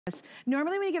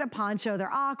Normally when you get a poncho,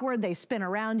 they're awkward, they spin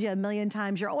around you a million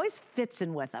times. You're always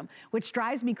fitzing with them, which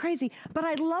drives me crazy. But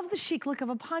I love the chic look of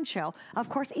a poncho. Of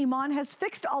course, Iman has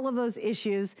fixed all of those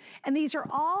issues, and these are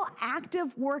all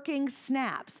active working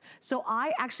snaps. So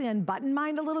I actually unbutton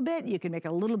mine a little bit. You can make it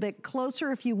a little bit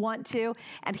closer if you want to.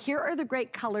 And here are the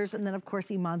great colors. And then of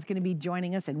course, Iman's gonna be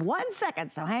joining us in 1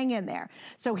 second, so hang in there.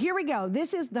 So here we go.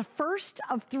 This is the first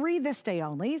of 3 this day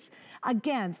onlys.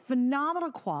 Again,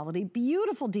 phenomenal quality,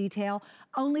 beautiful detail,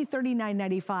 only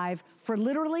 $39.95 for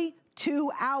literally 2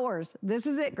 hours. This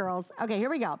is it, girls. Okay, here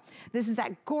we go. This is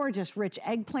that gorgeous rich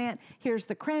eggplant. Here's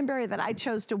the cranberry that I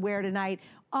chose to wear tonight.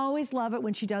 Always love it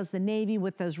when she does the navy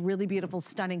with those really beautiful,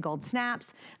 stunning gold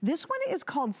snaps. This one is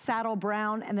called saddle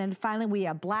brown, and then finally we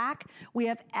have black. We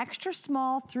have extra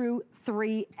small through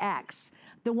 3X.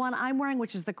 The one I'm wearing,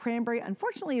 which is the cranberry,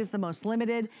 unfortunately is the most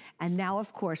limited. And now,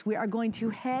 of course, we are going to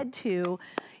head to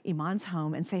Iman's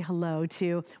home and say hello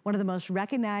to one of the most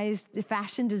recognized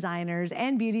fashion designers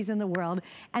and beauties in the world.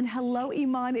 And hello,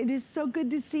 Iman, it is so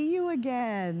good to see you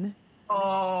again.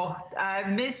 Oh, I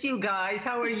miss you guys.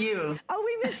 How are you? Oh,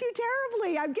 we miss you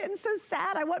terribly. I'm getting so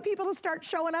sad. I want people to start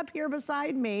showing up here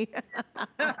beside me.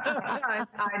 I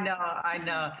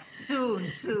know.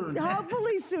 Soon, soon.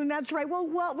 Hopefully soon, that's right. Well,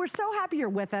 we're so happy you're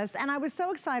with us, and I was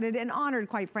so excited and honored,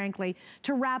 quite frankly,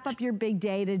 to wrap up your big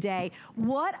day today.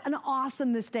 What an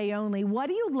awesome this day only. What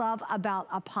do you love about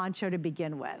a poncho to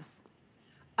begin with?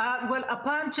 Well, a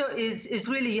poncho is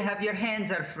really, you have your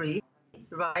hands are free.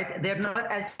 Right, they're not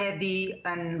as heavy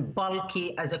and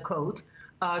bulky as a coat,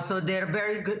 so they're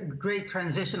very good, great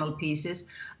transitional pieces.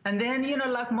 And then, you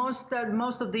know, like most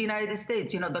of the United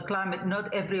States, you know, the climate,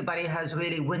 not everybody has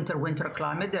really winter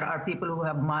climate. There are people who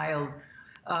have mild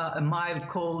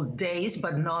cold days,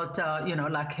 but not, you know,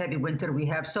 like heavy winter we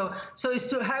have. So it's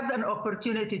to have an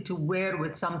opportunity to wear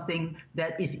with something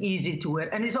that is easy to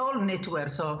wear, and it's all knitwear.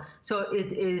 So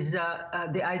it is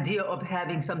the idea of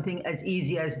having something as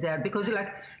easy as that, because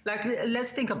like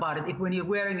let's think about it. If when you're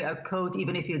wearing a coat,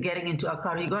 even if you're getting into a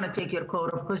car, you're going to take your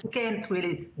coat off because you can't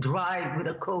really drive with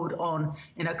a coat on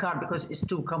in a car because it's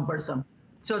too cumbersome.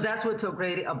 So that's what's so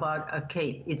great about a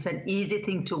cape. It's an easy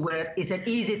thing to wear. It's an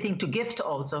easy thing to gift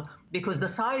also, because the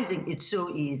sizing, it's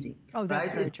so easy. Oh,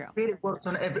 that's very true. It really works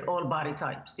on all body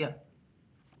types, yeah.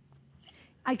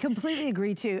 I completely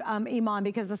agree too, Iman,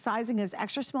 because the sizing is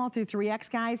extra small through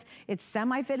 3X, guys. It's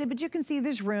semi-fitted, but you can see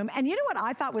there's room. And you know what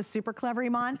I thought was super clever,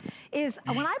 Iman, is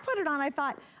when I put it on, I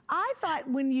thought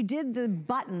when you did the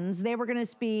buttons, they were gonna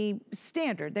be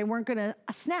standard. They weren't gonna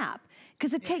snap,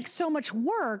 because it takes so much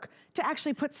work to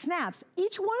actually put snaps.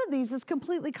 Each one of these is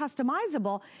completely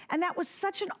customizable, and that was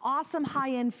such an awesome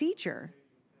high-end feature.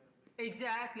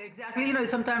 Exactly. You know,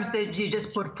 sometimes you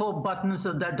just put 4 buttons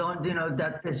so that don't, you know,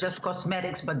 that is just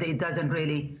cosmetics, but it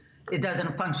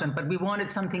doesn't function. But we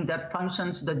wanted something that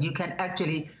functions, that you can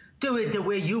actually do it the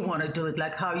way you want to do it,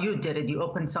 like how you did it. You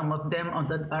open some of them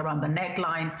around the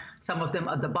neckline, some of them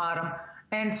at the bottom.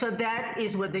 And so that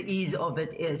is what the ease of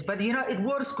it is. But, you know, it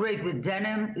works great with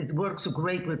denim. It works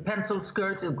great with pencil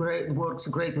skirts. It works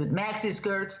great with maxi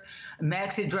skirts,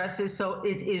 maxi dresses. So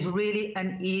it is really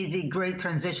an easy, great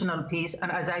transitional piece. And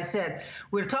as I said,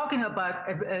 we're talking about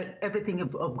everything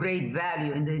of great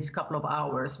value in these couple of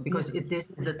hours, because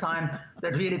this is the time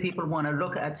that really people want to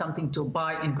look at something to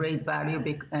buy in great value.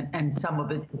 And some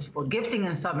of it is for gifting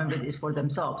and some of it is for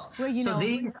themselves. Well, you know,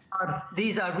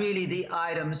 these are really the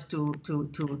items to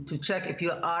check if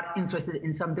you are interested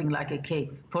in something like a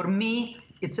cape. For me,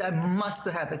 it's a must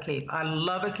to have a cape. I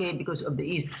love a cape because of the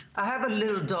ease. I have a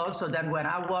little dog, so that when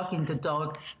I walk in the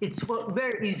dog, it's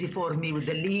very easy for me with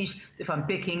the leash, if I'm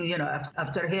picking, you know,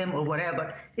 after him or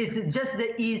whatever. It's just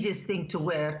the easiest thing to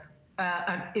wear.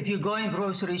 And if you're going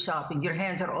grocery shopping, your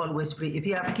hands are always free. If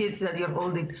you have kids that you're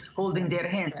holding their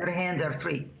hands are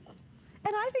free.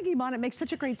 And I think, Iman, it makes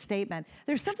such a great statement.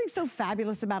 There's something so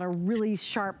fabulous about a really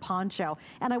sharp poncho.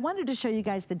 And I wanted to show you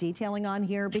guys the detailing on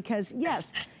here because,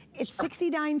 yes, it's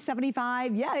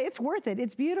 $69.75. Yeah, it's worth it.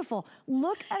 It's beautiful.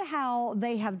 Look at how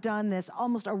they have done this,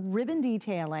 almost a ribbon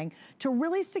detailing to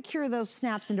really secure those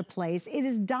snaps into place. It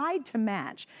is dyed to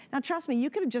match. Now, trust me, you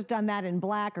could have just done that in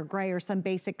black or gray or some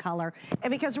basic color. And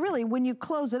because really, when you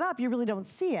close it up, you really don't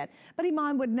see it. But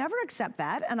Iman would never accept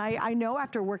that. And I know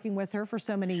after working with her for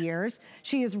so many years,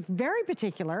 she is very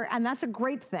particular, and that's a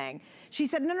great thing. She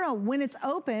said, no, when it's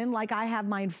open, like I have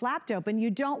mine flapped open,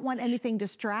 you don't want anything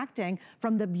distracting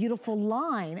from the beautiful beautiful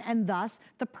line, and thus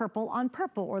the purple on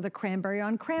purple or the cranberry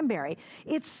on cranberry.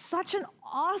 It's such an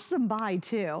awesome buy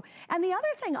too. And the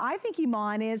other thing I think,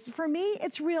 Iman, is for me,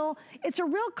 it's a real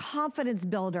confidence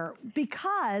builder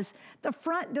because the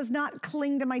front does not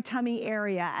cling to my tummy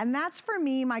area. And that's for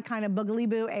me, my kind of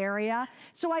boogly-boo area.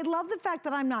 So I love the fact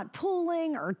that I'm not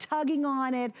pulling or tugging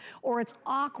on it, or it's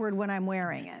awkward when I'm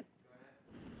wearing it.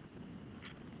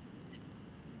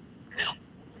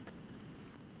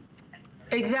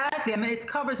 Exactly. I mean, it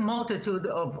covers multitude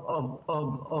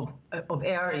of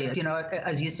areas. You know,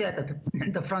 as you said,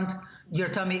 at the front, your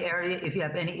tummy area. If you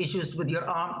have any issues with your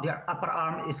arm, your upper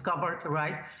arm is covered,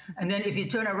 right? And then if you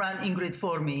turn around, Ingrid,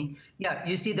 for me, yeah,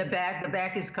 you see the back. The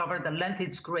back is covered. The length,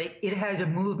 it's great. It has a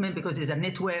movement because it's a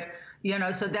knitwear. You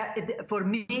know, so that for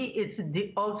me, it's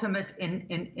the ultimate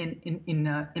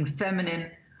in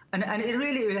feminine, and it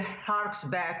really harks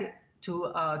back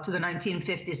to the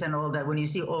 1950s and all that. When you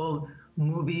see old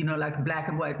movie, you know, like black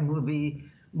and white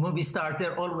movie stars, they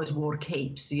always wore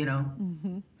capes, you know.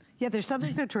 Mm-hmm. Yeah, there's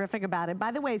something so terrific about it.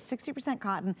 By the way, it's 60%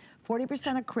 cotton,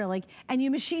 40% acrylic, and you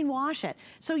machine wash it.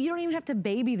 So you don't even have to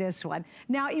baby this one.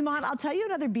 Now, Iman, I'll tell you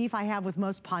another beef I have with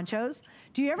most ponchos.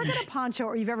 Do you ever get a poncho,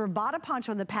 or you've ever bought a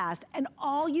poncho in the past, and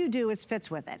all you do is fits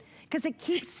with it? Because it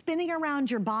keeps spinning around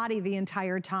your body the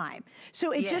entire time.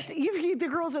 So it just, the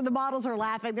girls or the models are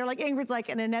laughing. They're like, Ingrid's like,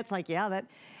 and Annette's like, yeah, that.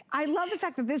 I love the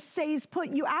fact that this stays put.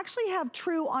 You actually have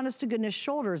true, honest to goodness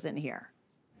shoulders in here.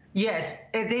 Yes,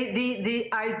 the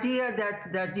idea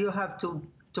that you have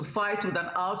to fight with an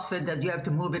outfit, that you have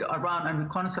to move it around and be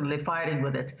constantly fighting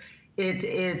with it,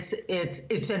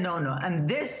 it's a no-no. And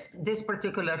this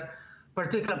particular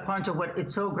poncho, what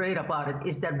it's so great about it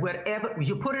is that wherever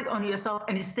you put it on yourself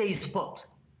and it stays put.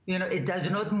 You know, it does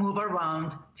not move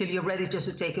around till you're ready just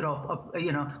to take it off.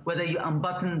 You know, whether you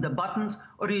unbutton the buttons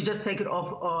or you just take it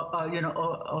off, you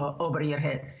know, over your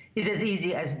head. It's as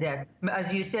easy as that.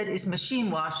 As you said, it's machine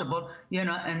washable, you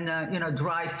know, and you know,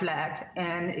 dry flat,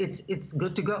 and it's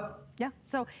good to go. Yeah,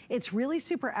 so it's really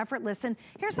super effortless. And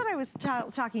here's what I was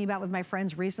talking about with my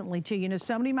friends recently too. You know,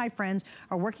 so many of my friends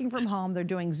are working from home. They're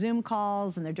doing Zoom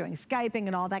calls and they're doing Skyping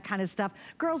and all that kind of stuff.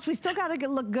 Girls, we still gotta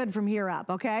look good from here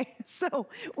up, okay? So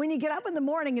when you get up in the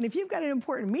morning and if you've got an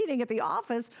important meeting at the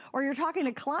office or you're talking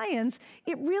to clients,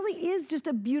 it really is just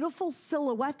a beautiful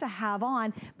silhouette to have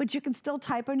on, but you can still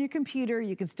type on your computer,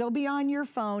 you can still be on your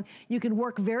phone, you can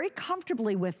work very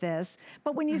comfortably with this,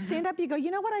 but when you stand up, you go,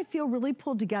 you know what, I feel really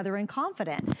pulled together and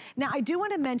confident. Now, I do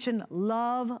want to mention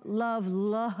love, love,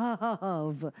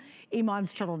 love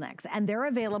Iman's turtlenecks, and they're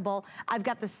available. I've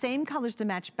got the same colors to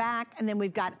match back, and then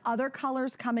we've got other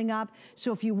colors coming up.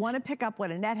 So if you want to pick up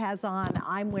what Annette has on,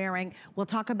 I'm wearing, we'll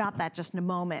talk about that just in a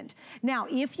moment. Now,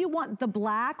 if you want the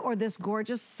black or this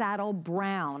gorgeous saddle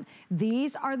brown,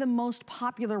 these are the most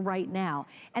popular right now.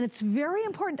 And it's very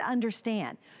important to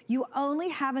understand, you only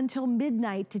have until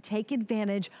midnight to take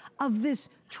advantage of this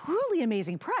truly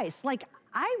amazing price. Like,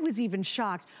 I was even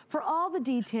shocked for all the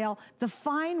detail, the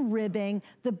fine ribbing,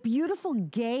 the beautiful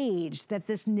gauge that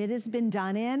this knit has been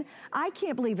done in. I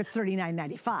can't believe it's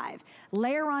 $39.95.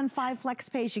 Layer on 5 flex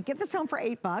pays. You get this home for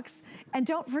 $8. And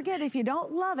don't forget, if you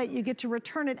don't love it, you get to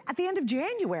return it at the end of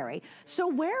January. So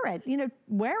wear it, you know,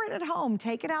 wear it at home.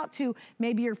 Take it out to,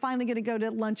 maybe you're finally gonna go to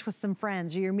lunch with some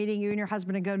friends, or you're meeting you and your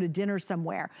husband to go to dinner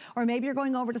somewhere. Or maybe you're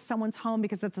going over to someone's home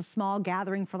because it's a small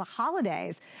gathering for the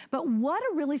holidays. But what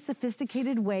a really sophisticated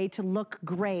way to look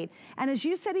great. And as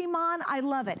you said, Iman, I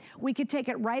love it. We could take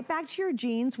it right back to your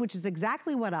jeans, which is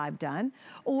exactly what I've done.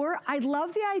 Or I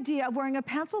love the idea of wearing a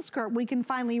pencil skirt. We can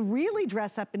finally really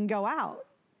dress up and go out.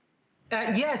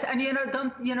 Yes, and you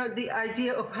know, the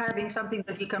idea of having something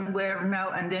that you can wear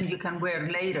now and then you can wear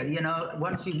later, you know,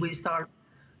 once we start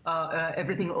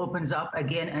everything opens up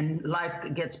again and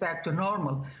life gets back to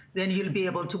normal, then you'll be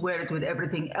able to wear it with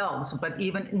everything else. But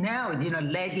even now, you know,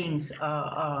 leggings,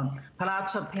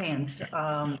 palazzo pants,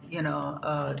 you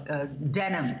know,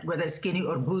 denim, whether skinny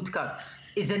or boot cut,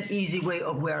 is an easy way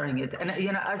of wearing it. And,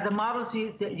 you know, as the models,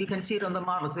 you can see it on the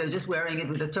models, they're just wearing it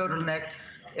with a turtleneck,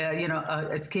 you know,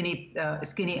 a skinny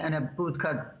and a boot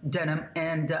cut denim,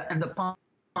 and the palm.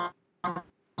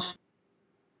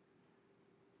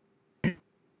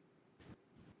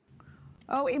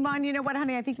 Oh, Iman, you know what,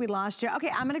 honey? I think we lost you.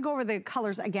 Okay, I'm gonna go over the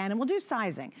colors again, and we'll do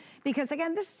sizing. Because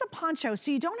again, this is a poncho,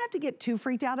 so you don't have to get too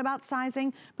freaked out about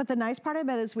sizing, but the nice part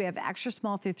about it is we have extra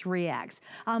small through 3X.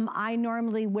 I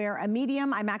normally wear a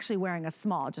medium. I'm actually wearing a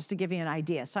small, just to give you an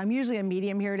idea. So I'm usually a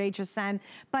medium here at HSN,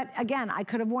 but again, I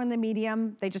could have worn the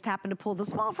medium. They just happened to pull the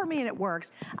small for me, and it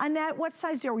works. Annette, what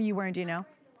size are you wearing, do you know?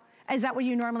 Is that what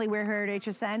you normally wear here at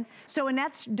HSN? So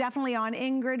Annette's definitely on.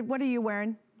 Ingrid, what are you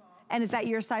wearing? And is that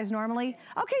your size normally?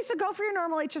 Okay, so go for your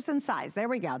normal HSN size. There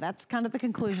we go. That's kind of the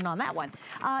conclusion on that one.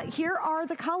 Here are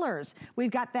the colors. We've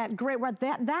got that great,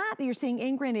 that you're seeing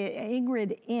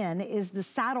Ingrid in is the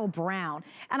saddle brown.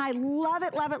 And I love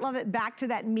it, love it, love it. Back to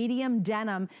that medium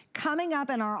denim coming up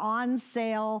in our on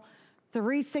sale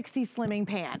 360 slimming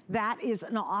pant. That is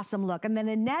an awesome look. And then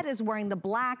Annette is wearing the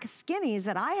black skinnies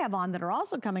that I have on that are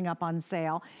also coming up on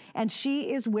sale. And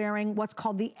she is wearing what's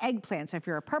called the eggplant. So if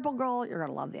you're a purple girl, you're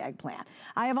gonna love the eggplant.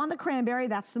 I have on the cranberry,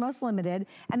 that's the most limited.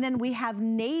 And then we have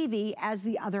navy as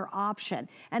the other option.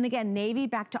 And again, navy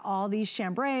back to all these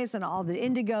chambrays and all the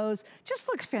indigos, just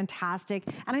looks fantastic.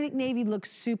 And I think navy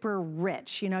looks super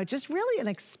rich, you know, just really an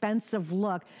expensive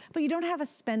look, but you don't have to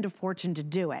spend a fortune to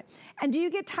do it. And do you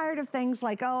get tired of things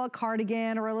like, oh, a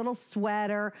cardigan or a little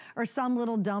sweater or some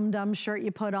little dum-dum shirt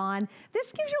you put on?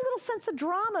 This gives you a little sense of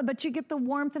drama, but you get the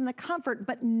warmth and the comfort,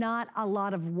 but not a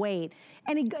lot of weight.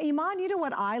 And Iman, you know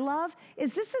what I love?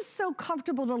 Is this is so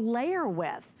comfortable to layer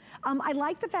with. I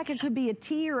like the fact it could be a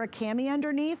tee or a cami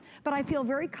underneath, but I feel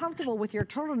very comfortable with your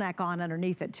turtleneck on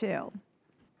underneath it too.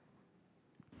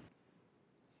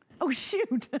 Oh,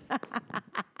 shoot.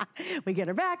 We get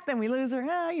her back, then we lose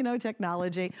her. You know,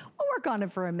 technology. We'll work on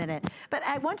it for a minute. But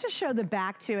I want to show the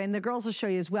back too, and the girls will show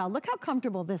you as well. Look how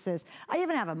comfortable this is. I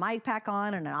even have a mic pack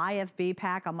on and an IFB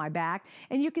pack on my back,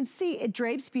 and you can see it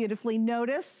drapes beautifully.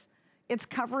 Notice it's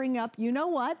covering up you know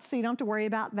what, so you don't have to worry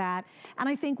about that. And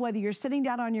I think whether you're sitting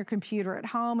down on your computer at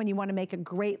home and you want to make a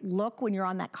great look when you're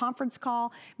on that conference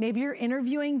call, maybe you're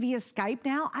interviewing via Skype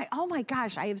now. Oh my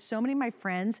gosh, I have so many of my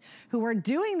friends who are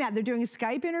doing that. They're doing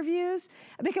Skype interviews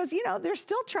because, you know, they're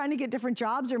still trying to get different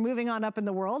jobs or moving on up in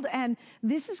the world. And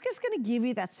this is just going to give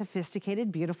you that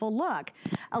sophisticated, beautiful look.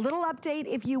 A little update,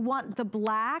 if you want the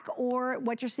black or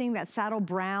what you're seeing, that saddle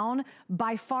brown,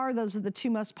 by far those are the two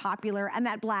most popular, and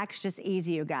that black's just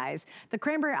easy, you guys. The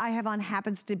cranberry I have on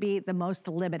happens to be the most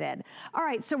limited. All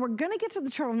right, so we're gonna get to the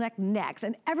turtleneck next,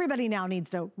 and everybody now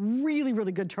needs a really,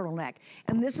 really good turtleneck.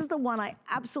 And this is the one I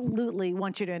absolutely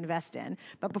want you to invest in.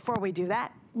 But before we do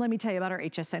that, let me tell you about our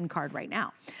HSN card right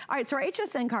now. All right, so our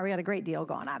HSN card, we got a great deal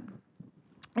going on.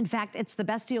 In fact, it's the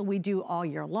best deal we do all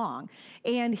year long.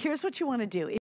 And here's what you wanna do.